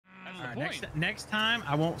point. Next time,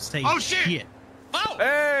 I won't say shit. Oh!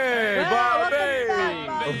 Hey, Bobby!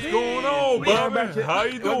 What's going on, Bobby? How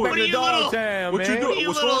you doing? What are you doing? What you doing?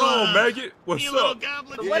 What's going on, maggot? What's up?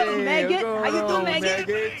 What up, maggot? How you doing,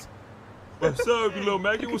 maggot? What's up, you little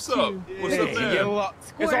maggot? What's up? What's up, man?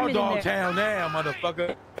 It's our dog town now,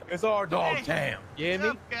 motherfucker. It's our dog town. You hear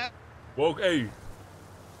me? Well, hey,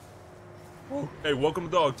 welcome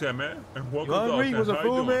to Dog Town, man. And welcome to Dog Town. Was a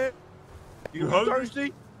fool, man? You hungry?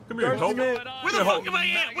 Thirsty? Come here, thirsty, man. Where the fuck am I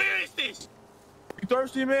at? Where is this? You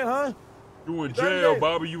thirsty, man, huh? You in jail,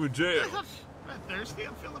 Bobby. You in jail. I'm not thirsty.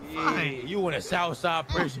 I'm feeling fine. You in a Southside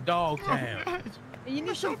prison, Dog Town. You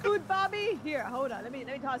need some food, Bobby? Here, hold on. Let me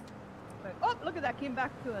toss. Oh, look at that. Came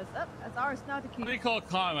back to us. Oh, that's ours now to keep. Let me call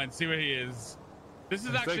Carmine, see where he is. This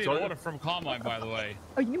is actually an order from Carmine, by the way.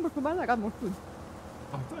 Oh, you need more food? I got more food.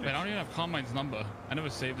 Man, I don't even have Carmine's number. I never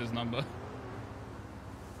saved his number.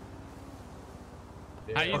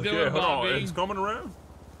 How you doing, Bobby? It's coming around.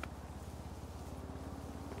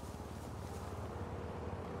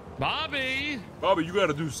 Bobby, you got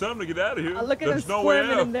to do something to get out of here. Look at There's us no way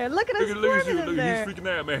squirming out. in there. Look at us squirming in there. He's freaking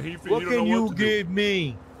out, man. He What don't can know you what to give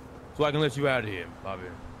me so I can let you out of here, Bobby?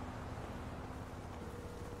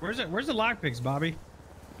 where's the lockpicks, Bobby?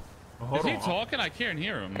 Hold is he on. talking? I can't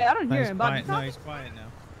hear him. Yeah, I don't hear him, Bobby. No, he's quiet now.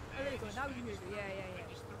 Oh, there you go. Now we can hear you. Yeah. I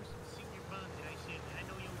just threw some senior buns and I said, I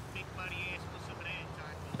know you big body ass for some of that.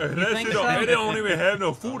 And that shit they don't even have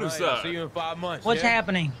no food inside. See you in 5 months. What's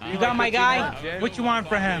happening? You got my guy? What you want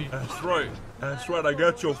for him? That's right. That's right. I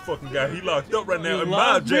got your fucking guy. He locked up right now in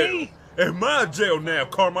my jail. In my jail now,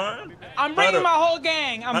 Carmine. I'm bringing my whole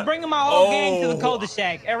gang. I'm bringing my whole gang to the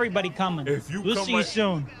cul-de-sac. Everybody coming. If you we'll come see you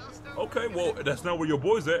soon. Okay, well, that's not where your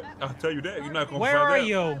boy's at. I'll tell you that. You're not gonna Where find are out.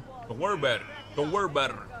 you? Don't worry about it. Don't worry about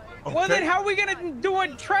it. Okay? Well, then how are we gonna do a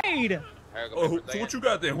trade? Oh, so what you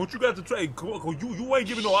got then? What you got to trade? You ain't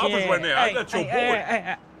giving no offers right now. I got your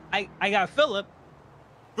boy. I got Philip.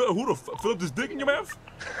 Who the Philip this dick in your mouth?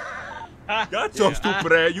 Got your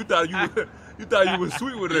stupid ass. You thought you was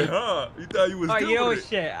sweet with it, huh? You thought you was good with it.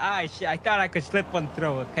 Shit. I thought I could slip one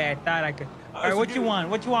through. Okay, I thought I could. All right, what you want?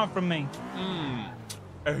 What you want from me?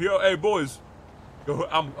 Hey boys. Yo,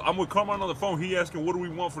 I'm with Carmine on the phone. He asking, what do we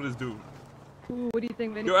want for this dude? Ooh, what do you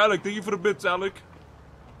think, Vinny? Yo, Alec, thank you for the bits, Alec.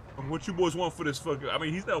 What you boys want for this fucker? I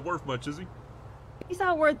mean, he's not worth much, is he? He's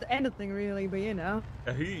not worth anything, really, but you know.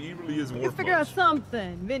 Yeah, he really isn't worth much. Figure out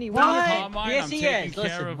something, Vinny. What? Carmine, Yes, I'm he taking is. care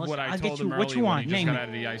Listen, of what I I'll told get you. him What you earlier want? when he just Name got it. out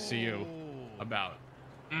of the ICU about.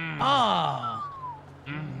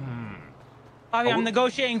 Bobby, I'm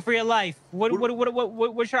negotiating for your life. What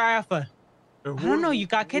should I offer? I don't know. You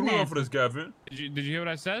got kidnapped. What do we want for this guy, Vin? Did you hear what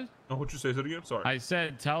I said? No, what you say? Say it again. Sorry. I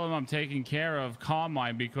said, tell him I'm taking care of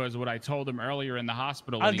Carmine because what I told him earlier in the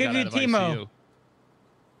hospital when I'll he give got you out of Timo. ICU.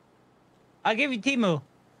 I'll give you Timo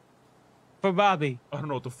for Bobby. I don't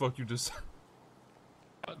know what the fuck you just said.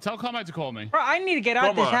 Tell Carmine to call me. Bro, I need to get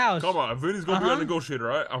out this house. Come on. Vinny's gonna be our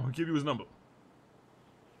negotiator, all right? I'm gonna give you his number.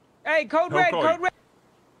 Hey, code red.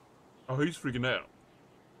 Oh, he's freaking out.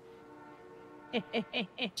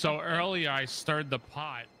 So earlier I stirred the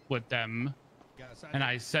pot with them, and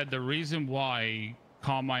I said the reason why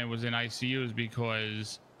Carmine was in ICU is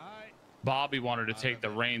because Bobby wanted to take the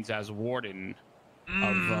reins as warden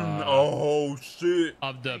of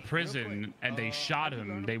of the prison, and they shot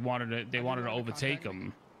him. They wanted to overtake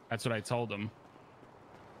him. That's what I told them.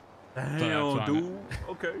 Damn, dude.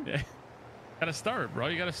 Okay. Yeah. Gotta stir it, bro.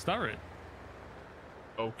 You gotta stir it.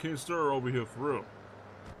 Oh, Ken Stir over here for real.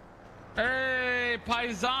 Hey,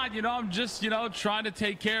 Paisan, I'm just, trying to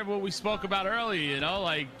take care of what we spoke about earlier,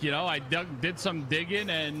 I did some digging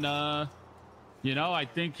and, I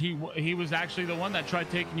think he was actually the one that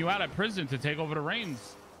tried taking you out of prison to take over the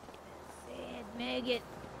reins. Sad maggot.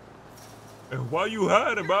 And why you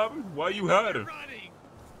hiding, Bobby? Why you hiding?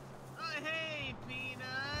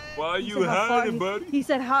 Why you hiding, buddy? He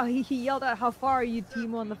said he yelled out, "How far are you,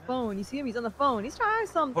 Timo?" on the phone. You see him? He's on the phone. He's trying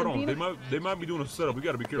something. Hold on, they might be doing a setup. We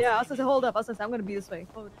gotta be careful. Yeah, I was gonna say, hold up. I was gonna say, I'm gonna be this way.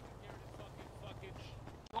 Hold.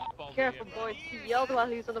 Careful, boys. He yelled while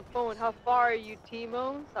he was on the phone. How far are you,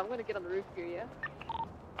 Timo? So I'm gonna get on the roof here, yeah?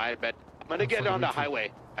 I bet. I'm gonna get on the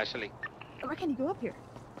highway, actually. Where can you go up here?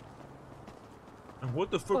 And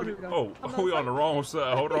what the fuck? We on the wrong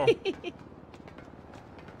side. Hold on.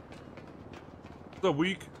 The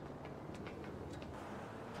week.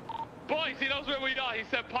 Boys, he knows where we are. He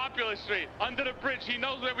said Popular Street, under the bridge. He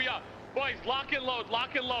knows where we are. Boys, lock and load,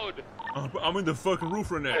 lock and load. I'm in the fucking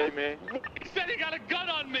roof right now. Hey, man. He said he got a gun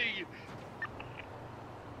on me.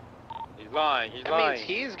 He's lying. He's lying. That means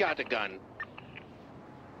he's got a gun.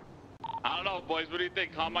 I don't know, boys. What do you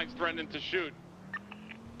think? Carmine's threatening to shoot.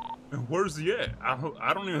 And where's he at?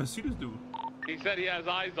 I don't even see this dude. He said he has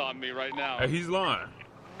eyes on me right now. Hey, he's lying.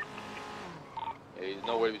 Hey, there's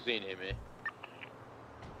no way we've seen him, man.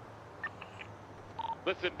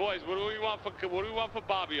 Listen, boys, what do we want for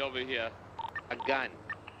Bobby over here? A gun.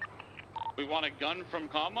 We want a gun from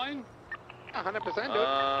Carmine? 100%,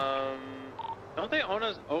 dude. Don't they owe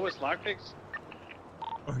us lockpicks?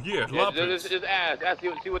 Yeah, Yeah, just ask,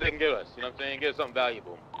 see what they can give us. You know what I'm saying? Give us something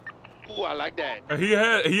valuable. Ooh, I like that. He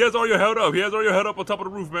has all your head up. He has all your head up on top of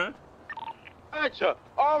the roof, man. Gotcha.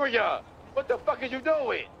 Aria, what the fuck are you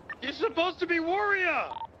doing? You're supposed to be Warrior!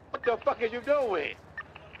 What the fuck are you doing?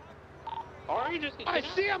 Aria just... I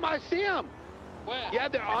see him. Where? Yeah,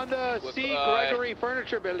 they're on the C. Gregory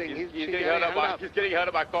Furniture Building. He's getting held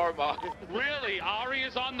up by Carmine. Really?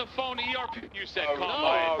 Ari's on the phone ERP, you said, Oh,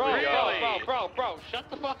 Carmine. no, Really? Bro, shut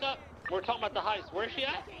the fuck up. We're talking about the heist. Where's she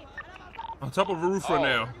at? On top of a roof right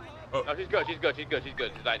now. No, she's good.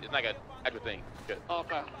 It's like an actual thing. Good.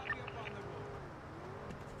 Okay.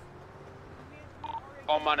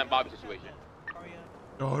 Carmine and Bobby situation.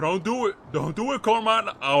 Oh, don't do it. Don't do it, Carmine.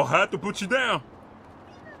 I'll have to put you down.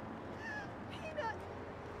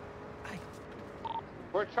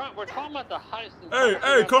 We're talking about the heist.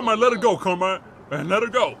 Hey, Carmine, let her go, Carmine. And let her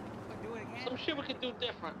go. Some shit we could do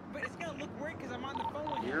different. But it's gonna look weird because I'm on the phone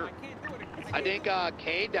with him. I can't do it. I think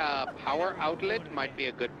Cade, power outlet might be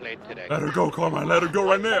a good play today. Let her go, Carmine. Let her go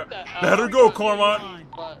right now. Let her go, Carmine.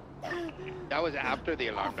 But That was after the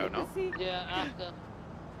alarm, though, no? yeah, after.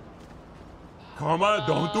 Carmine,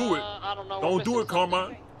 don't do it. I don't know. Don't do it,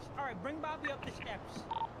 Carmine. All right, bring Bobby up the steps.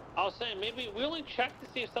 I was saying maybe we only check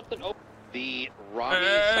to see if something open. The Robbie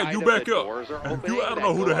Hey, side you of back the up. doors are You, opening. I don't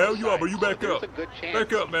know who the hell you are, but you back There's up. a good chance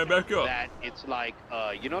Back up, man. Back up. that it's like,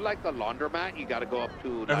 you know, like the laundromat, you got to go up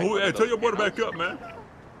to. And Like, who? one Hey, of tell your those boy to back panels. up, man.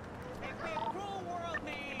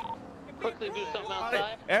 Quickly do something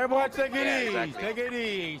outside. Everybody take it Yeah, easy. exactly. Take it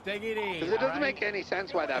easy. Take it easy. Because it doesn't all make right? any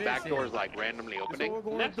sense why that back door is like randomly opening. That's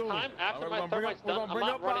what we're Next gonna do. time, after All my right, we're thermite's gonna done, I'm bring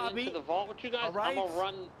not up running Bobby. into the vault with you guys. All right? I'm gonna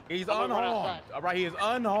run. He's I'm gonna run unharmed. outside. All right, he is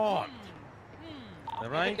unharmed. All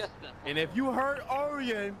right? guess that. And if you hurt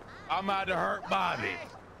Orion, I'm out to hurt Bobby.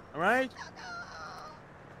 All right?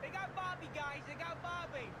 They got Bobby, guys. They got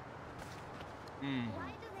Bobby.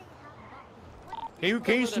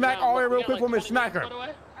 Can you smack Orion real quick for me? Smack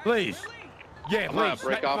her, please. Yeah, I'm gonna please.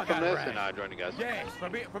 break smack the off fuck from out of this her and ass. join you guys. Yes, for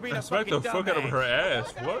being a And smack fucking the fuck out of dumbass. her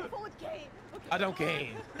ass. What? I don't care.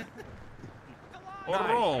 What's Nice.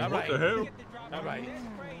 wrong? All What the right. hell? All right.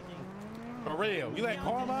 For real. You let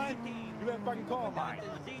Carmine? You let fucking Carmine.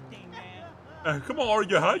 Hey, come on,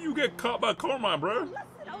 Arya. How you get caught by Carmine, bro?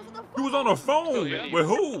 You was on the phone with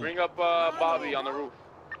who? Bring up Bobby on the roof.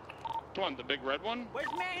 Which one? The big red one? Where's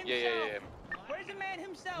the man himself? Yeah. Where's the man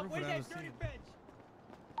himself? Where's that dirty bitch?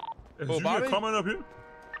 Is Oh, you Bobby? get Carmine up here?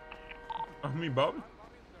 I mean, Bobby.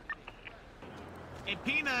 Hey,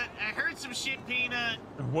 Peanut, I heard some shit, Peanut.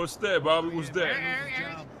 What's that, Bobby? What's I that?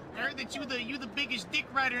 heard that you the biggest dick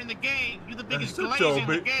rider in the game. You the That's biggest your glaze show, in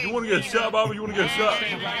the bitch. game. You want to get shot, Bobby? You want to get shot?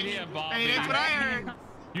 Stay right here, Bobby. Hey, that's what I heard.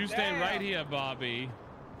 You stay right here, Bobby.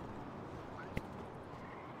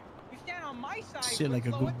 You stand on my side. Shit like a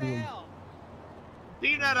Flo, good what the boy. hell?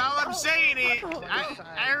 Peanut, all I'm saying is, I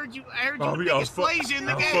heard you the Bobby, I'll biggest glaze in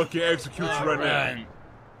the game. fucking execute you right now.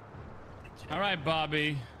 All right,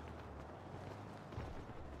 Bobby.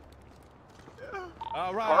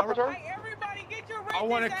 All right. Hey, everybody, get your I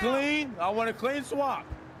want wrenches a out. clean. I want a clean swap.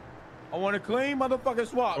 I want a clean motherfucking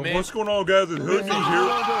swap, man. What's going on, guys? It's Hoodie's here.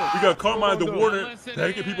 We got Carmine the warden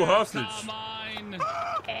taking people hostage. Carmine.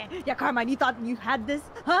 Yeah, Carmine, you thought you had this,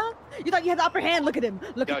 huh? You thought you had the upper hand. Look at him.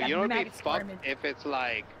 Look Yo, at that you know what'd be maggot fucked squirming. if it's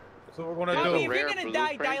like That's what we're gonna Bobby, do. if you're rare gonna die, die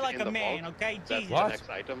blueprint like in a the man, vault. okay? That's Jesus. the What? next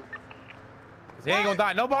item. He ain't gonna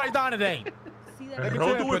die. Nobody's dying today. See Hey, that?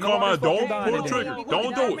 don't do it, Carmine. Don't pull the trigger.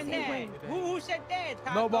 Don't do it. Dead. Who said that?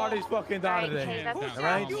 Taco? Nobody's fucking dying today. Who All said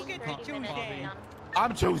right? you get to choose that?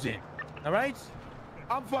 I'm choosing. All right?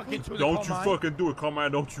 I'm fucking choosing. Don't you Carmine. fucking do it,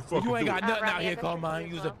 Carmine. Don't you fucking You ain't do got it. nothing out here, Carmine.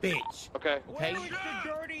 You's a bitch. Okay. Okay? Where is the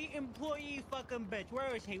dirty employee fucking bitch?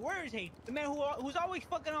 Where is he? Where is he? The man who's always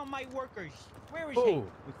fucking on my workers. Where is he? Who?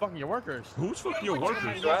 Who's fucking your workers? Who's fucking your What's on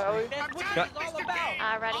workers? my workers? That's what Got- it's all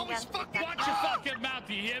about. Always fucking Watch your fucking mouth,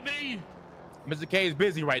 you hear me? Mr. K is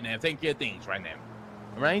busy right now, taking care of things right now.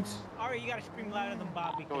 All right? Alright, you gotta scream louder than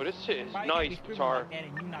Bobby. Oh, this shit is Bobby can't be nice, screaming Tar. like that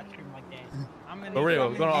and you not screaming like that. I'm gonna For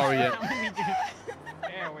real, go on, Aria.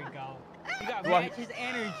 There we go. You got What? match his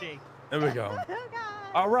energy. There we go.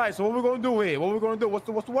 All right, so what we gonna do here? What we gonna do? What's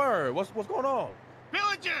the word? What's going on?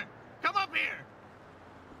 Villager, come up here.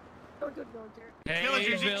 Hey,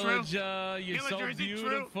 Villager, is it true? villager, you're Villager, so is it true?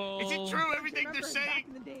 beautiful. Is it true everything they're Remember back saying?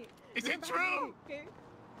 in the day. Is it Remember true? back in the day, okay?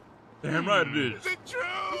 Damn right it is. Is it true?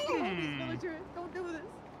 Villager, don't do this.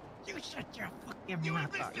 You shut your fucking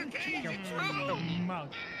mouth. Mr. K, is it true?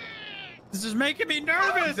 This is making me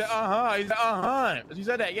nervous. He said, uh-huh. He said, uh-huh. He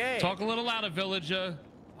said that, yeah. Talk a little louder, villager.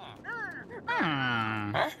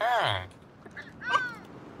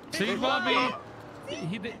 See, Bobby?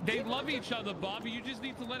 They love each other, Bobby. You just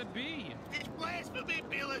need to let it be. It's blasphemy,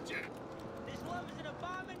 villager. This love is an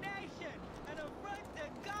abomination, an affront to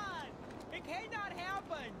God. It cannot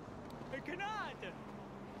happen. It cannot.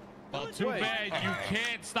 Well, too bad you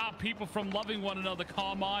can't stop people from loving one another,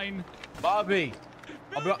 Carmine. Bobby.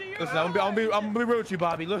 Listen, I'm gonna be real with you,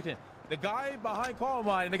 Bobby. Listen, the guy behind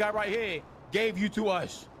Carmine and the guy right here gave you to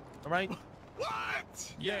us. All right?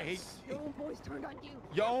 What? Yeah, Your own boys turned on you.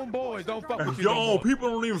 your own boys don't fuck with you. Your no own more. people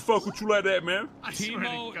don't even fuck with you like that, man.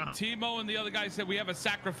 Timo and the other guy said we have a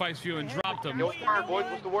sacrifice for you and dropped him. Yo, fire, boys.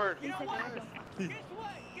 What's the word? You know what? Guess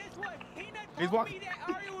what? Peanut He's told walking. me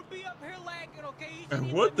that Arya would be up here lagging, okay?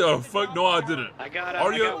 And what the fuck? No, I didn't. I got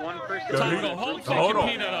Arya? one person. Taco, Hold on.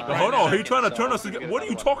 Peanut up right Hold now. on. He trying to turn us against. What are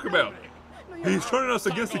you talking about? He's turning us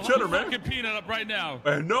against each other, man. Fucking Peanut up right now.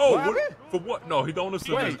 No. What, for what? No, he don't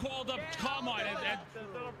listen to He me. called up Carmine and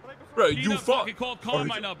Bro, Peanut you fuck. fucking called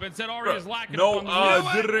Carmine up and said Arya's lacking. No, up on the I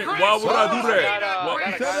list. didn't. Why would I do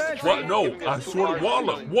that? What? No, I swear to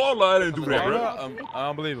Walla, I didn't do that, bro. I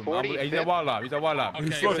don't believe him. He's at Walla. He's at Walla.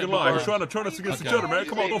 He's fucking lying. He's trying to turn us against each other, man.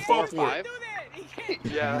 Come on, don't fall for it.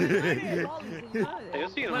 Yeah.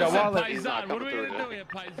 Listen, Paisan, what are we gonna do here,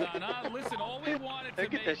 Paisan? Huh? Listen, all we wanted to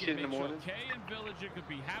get that shit in the morning. Kay and Villager could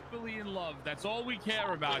be happily in love. That's all we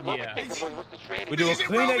care about here. We do a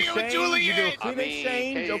clean exchange. We do a clean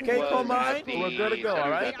exchange. Okay, Carmine? We're good to go, all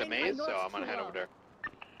right? So I'm gonna head over there.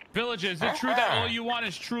 Villager, is it true that all you want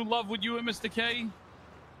is true love with you and Mr. K?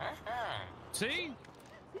 See?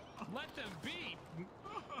 Let them be,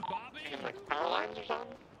 Bobby. But he's a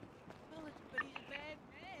bad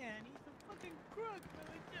man. He's a fucking crook,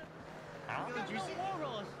 Villager. He's got no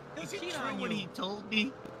morals. He'll Is it cheat true on what you. he told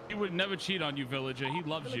me? He would never cheat on you, Villager. He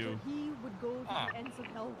loves you. He would go to the ends of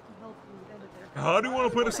hell to help you. Villager. How do you want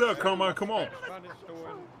to play this out, Carmine? Come on. Is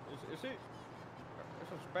it? There's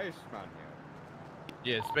some space man here.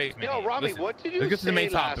 Yeah, space man. Yo, Robbie, Listen, what did you let's get to the main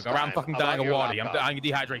say last topic. Around time fucking about dying of your water. I'm laptop? dying of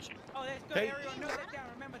dehydration. Oh, that's good. Okay. Ariel, note that down.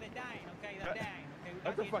 Remember the dying, okay? The dying. Okay, we Shut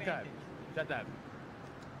got the the fuck up. advantage. Shut that.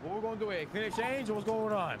 What we're gonna do here? Clean exchange or what's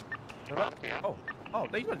going on? Oh,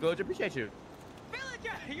 thank you, Villager. Appreciate you.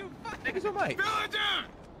 Villager, you fucking. Thank you so much. Villager!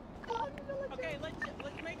 Okay, let's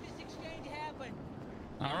make this exchange happen.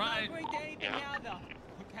 All right. I'm not going to anything now,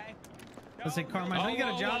 though. Okay. Listen, Carmine, don't you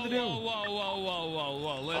got a job to do?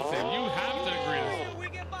 Whoa. Listen, you have to agree. We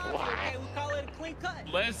get Bobby, okay? We call it a clean cut.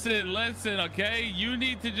 Listen, okay? You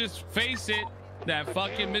need to just face it that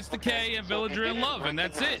fucking Mr. K and Villager in love, and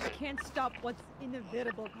that's it. You can't stop what's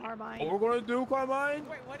inevitable, Carmine. What we're gonna do, Carmine?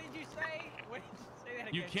 Wait, what did you say? What did you say that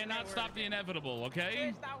again? You cannot stop the inevitable,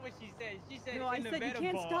 okay? That's not what she said. She said No, I said you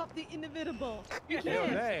can't stop the inevitable. You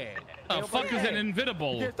can't. The fuck is an You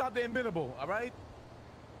invitable? can't stop the inevitable, all right?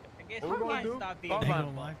 I guess What we're gonna do? stop the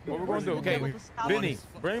Carmine, what we're gonna do? Okay, Vinny,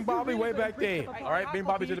 bring Bobby way back there. All right, bring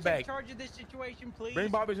Bobby to the back. Take charge of this situation, please. Bring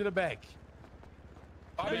Bobby to the back.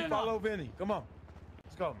 Bobby, follow Vinny. Come on.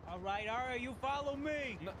 Let's go. All right, you follow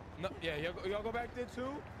me. No, yeah, y'all go back there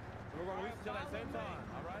too. We're gonna reach each other at the same time,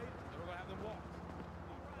 all right? And we're gonna have them walk.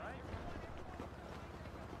 All right?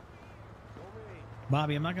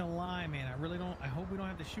 Bobby, I'm not gonna lie, man. I hope we don't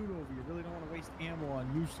have to shoot over you. Really don't want to waste ammo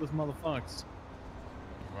on useless motherfuckers.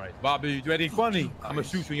 All right, Bobby, you ready? Funny. I'm gonna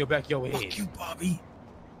shoot you in your back, your head. Fuck you, Bobby.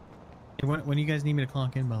 Hey, when do you guys need me to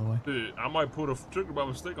clock in, by the way? Dude, I might put a trigger by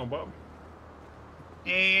mistake on Bobby.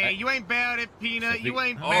 Hey, you ain't about it, Peanut. You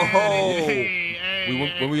ain't Oh. about it.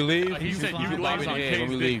 Hey, When we leave, He said you shoot lays Bobby on in the head when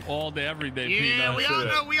we K's leave. dick all day, every day, Yeah,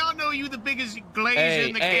 Peanut. we all know you the biggest glazer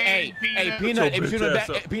in the game, Peanut. Peanut, if you Bitch shoot him in the ass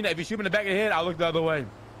back, up. Peanut, if you shoot him in the back of the head, I'll look the other way.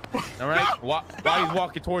 All right? While he's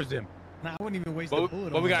walking towards them. Nah, I wouldn't even waste a But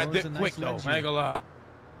bullet. we on gotta him, bro. dip It's a quick though. nice I ain't gonna lie.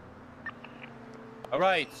 All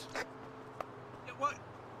right. What?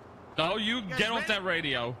 No, you guys get off ready? that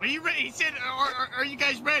radio. Are you ready? He said, are you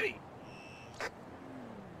guys ready?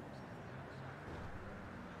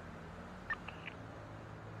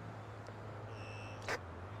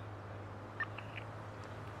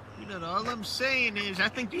 Peanut, all I'm saying is, I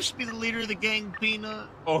think you should be the leader of the gang, Peanut.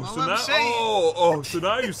 Oh, all so I'm now, saying, so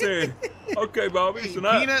now you saying, okay, Bobby, so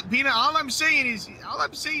now, Peanut, all I'm saying is,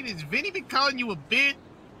 Vinny been calling you a bitch.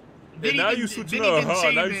 and now you switching up,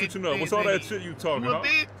 huh? Now you switching up. What's all that shit you talking, You a huh?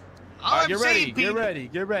 bitch? All All right, I'm get saying, ready. Get Peanut. ready.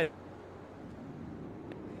 Get ready.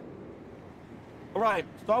 All right,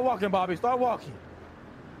 start walking, Bobby. Start walking.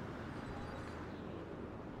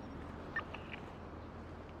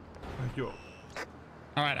 Thank you.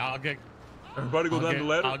 All right, I'll get. Everybody go down the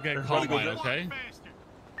ladder. I'll get Everybody go Carmine, down.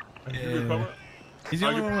 okay? You good, Carmine? He's the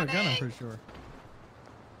only one with a gun, I'm pretty sure.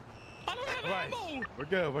 Right. We're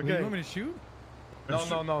good. We're You good. want me to shoot? No.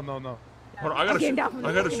 Hold on, I gotta shoot Bobby.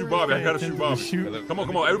 I gotta shoot Bobby. Come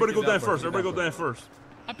on. Everybody go down first. Everybody go down first.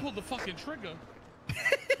 I pulled the fucking trigger.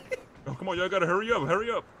 Oh, come on, y'all gotta hurry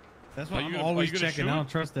up. That's why I'm gonna- always you gonna checking. shoot I him? don't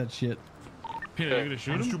trust that shit. Peter, you gonna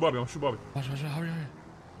shoot I'm him? gonna shoot Bobby. Watch, hurry.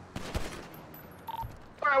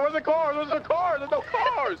 All right, where's the cars? There's no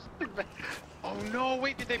cars. Oh no,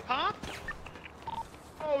 wait, did they pop?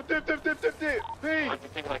 Oh, dip. Like you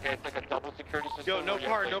think like it's like a double security system? Yo, no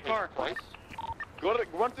car. Twice? Go to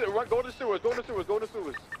the sewers.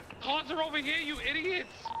 Cars are over here, you idiots!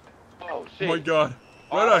 Oh Oh shit. my God.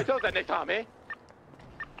 All Right right, eye. tell us that next time, man.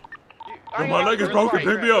 Yo, my leg is broken.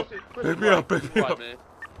 Pick me up. Pick me up.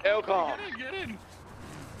 Elcom. Get in.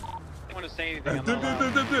 I don't want to say anything. I'm Dip. not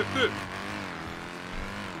allowed.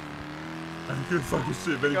 Good fucking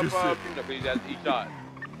shit, man. Good shit. He shot.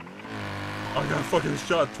 I got fucking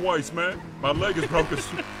shot twice, man. My leg is broken.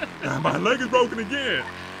 My leg is broken again.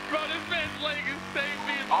 Bro, this man's leg is staying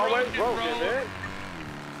being Always broken, broken, bro. man.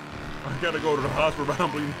 I gotta go to the hospital, but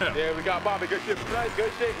I'm bleeding out. Yeah, we got Bobby. Good shit, right?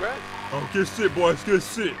 Good shit, right? Oh, good shit, boys. Good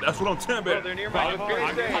shit. That's what I'm telling Bro, about. they're near Bro, my I car.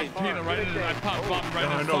 popped Peter right in. I popped Bobby right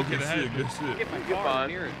I in the know. fucking Good head. shit. Good shit. Get my You're car fine.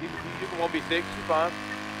 near it. You won't be sick. You're fine.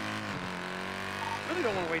 I really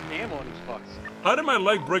don't want to waste ammo on these fucks. How did my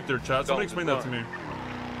leg break there, Chad? Somebody explain that to me.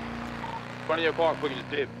 Front of your car, quick, just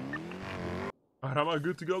dip. Alright, am I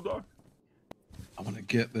good to go, dog? I want to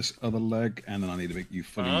get this other leg, and then I need to make you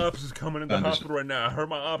fully. My ops is coming in the hospital right now. I heard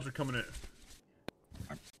my ops are coming in.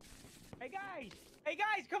 Hey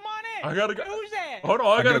guys, come on in. I gotta go. Who's that? Hold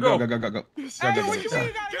on, I gotta go. Go. Hey, what you mean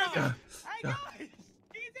you gotta go? Hey guys,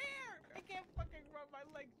 he's here. I can't fucking run. My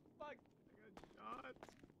leg's fucked. I got shot.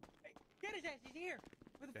 Hey, get his ass. He's here.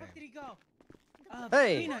 Where the fuck did he go?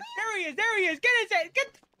 Hey. Peanut. There he is. Get his ass.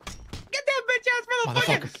 Get that bitch ass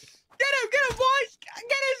motherfucker. Get him, boys.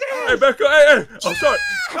 Get his ass. Hey, Becca. Hey. I'm sorry.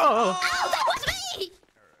 Oh, that was me.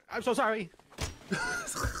 I'm so sorry.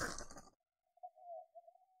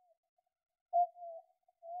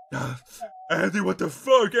 Andy, what the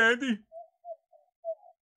fuck, Andy?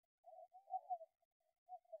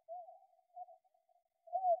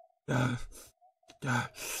 Dog.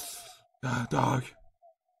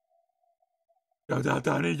 Yo,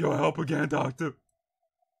 I need your help again, doctor.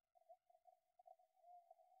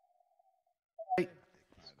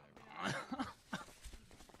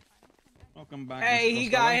 Welcome back. Hey, he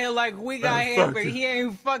got here like we got here, but he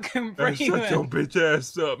ain't fucking breathing. Shut your bitch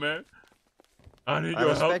ass up, man. I need I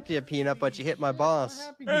your help. respect you, Peanut, but you hit my boss.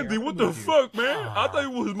 Andy, what the fuck, man? I thought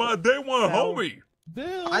you was my day one homie.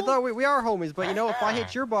 Bill. I thought we are homies, but you know, if I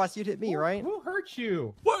hit your boss, you'd hit me, right? Who hurt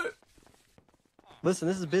you? What? Listen,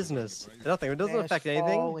 this is business. Nothing. It doesn't affect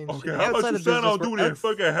anything. Okay, how about you sign on do that?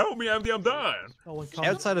 Fucking help me, Andy. I'm dying.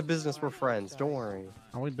 Outside of business, we're friends. Don't worry.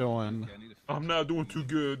 How we doing? I'm not doing too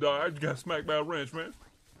good, dog. I just got smacked by a wrench, man.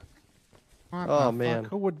 What Oh, the man.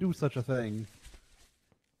 fuck? Who would do such a thing?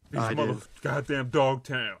 These I mother did. goddamn dog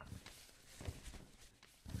town.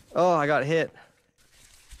 Oh, I got hit.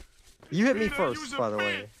 You hit me first, by the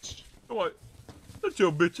way. What? Let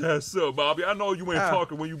your bitch ass up, Bobby. I know you ain't Ah.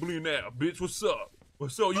 talking when you bleeding out, bitch. What's up?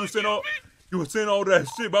 What's up? You were saying all that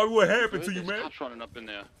shit, Bobby. What happened to you, man? Cops running up in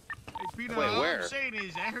there. Hey, Peanut, Wait, all where? I'm saying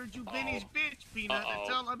is, I heard you Benny's bitch, Peanut. That's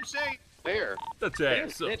all I'm saying. There. Let They your didn't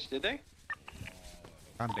ass up. snitch, did they?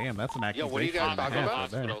 God damn, that's an Yo, accusation. what are you guys and a talking half about?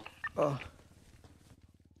 right there. Hospital. Oh,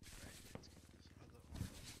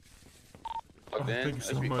 Plugged in. Thank you That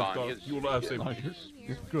so should be much, fine. dog. You alive, safe. No,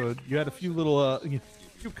 you're good. You had a few little,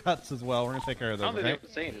 few cuts as well. We're gonna take care of I those. don't think they Okay? have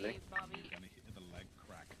to say anything.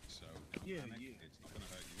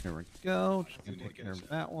 Here we go. Just gonna take care of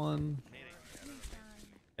that one.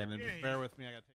 And then just bear with me. I got.